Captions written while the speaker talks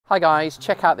Hi guys,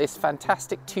 check out this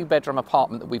fantastic 2-bedroom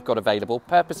apartment that we've got available,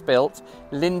 purpose-built,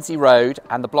 Lyndsay Road,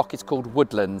 and the block is called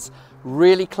Woodlands.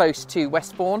 Really close to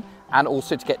Westbourne and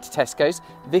also to get to Tesco's.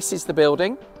 This is the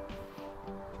building,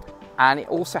 and it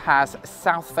also has a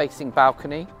south-facing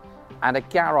balcony and a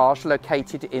garage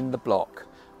located in the block.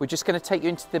 We're just going to take you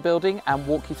into the building and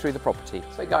walk you through the property.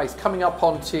 So guys, coming up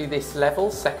onto this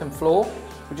level, second floor,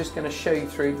 we're just going to show you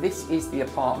through. This is the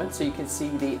apartment, so you can see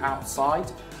the outside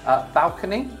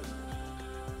balcony.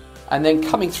 And then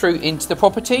coming through into the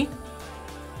property,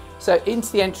 so into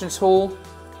the entrance hall,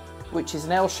 which is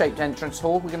an L-shaped entrance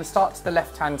hall. We're going to start to the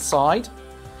left-hand side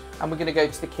and we're going to go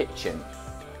to the kitchen.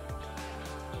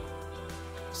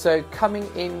 So coming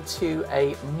into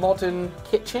a modern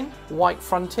kitchen, white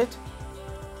fronted,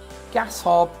 gas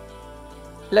hob,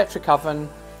 electric oven,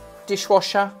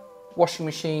 dishwasher, washing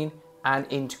machine and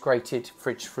integrated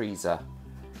fridge freezer.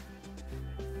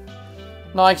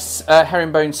 Nice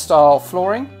herringbone style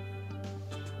flooring.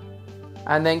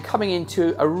 And then coming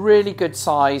into a really good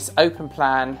size open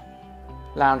plan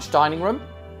lounge dining room.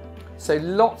 So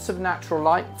lots of natural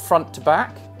light front to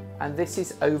back, and this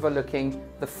is overlooking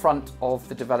the front of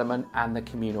the development and the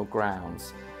communal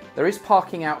grounds. There is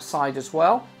parking outside as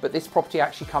well, but this property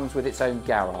actually comes with its own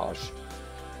garage.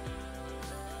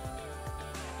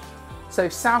 So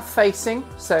south facing,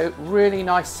 so really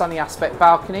nice sunny aspect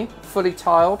balcony, fully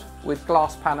tiled with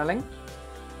glass panelling.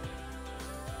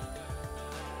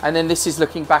 And then this is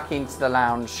looking back into the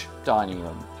lounge dining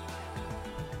room.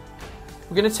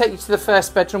 We're going to take you to the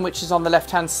first bedroom, which is on the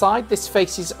left-hand side. This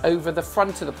faces over the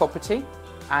front of the property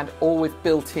and all with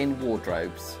built-in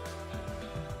wardrobes.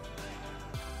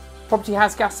 Property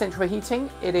has gas central heating.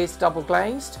 It is double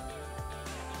glazed.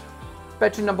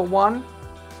 Bedroom number 1,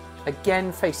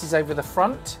 again faces over the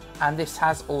front, and this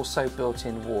has also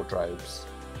built-in wardrobes.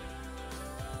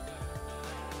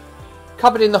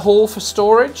 Cupboard in the hall for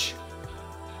storage.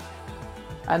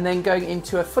 And then going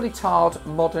into a fully tiled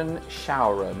modern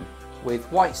shower room with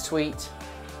white suite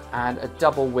and a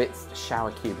double width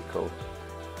shower cubicle.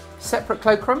 Separate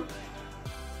cloakroom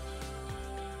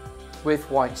with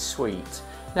white suite.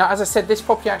 Now, as I said, this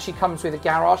property actually comes with a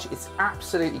garage. It's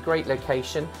absolutely great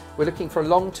location. We're looking for a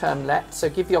long-term let, so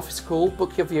give the office a call,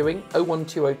 book your viewing,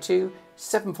 01202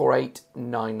 748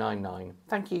 999.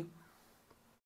 Thank you.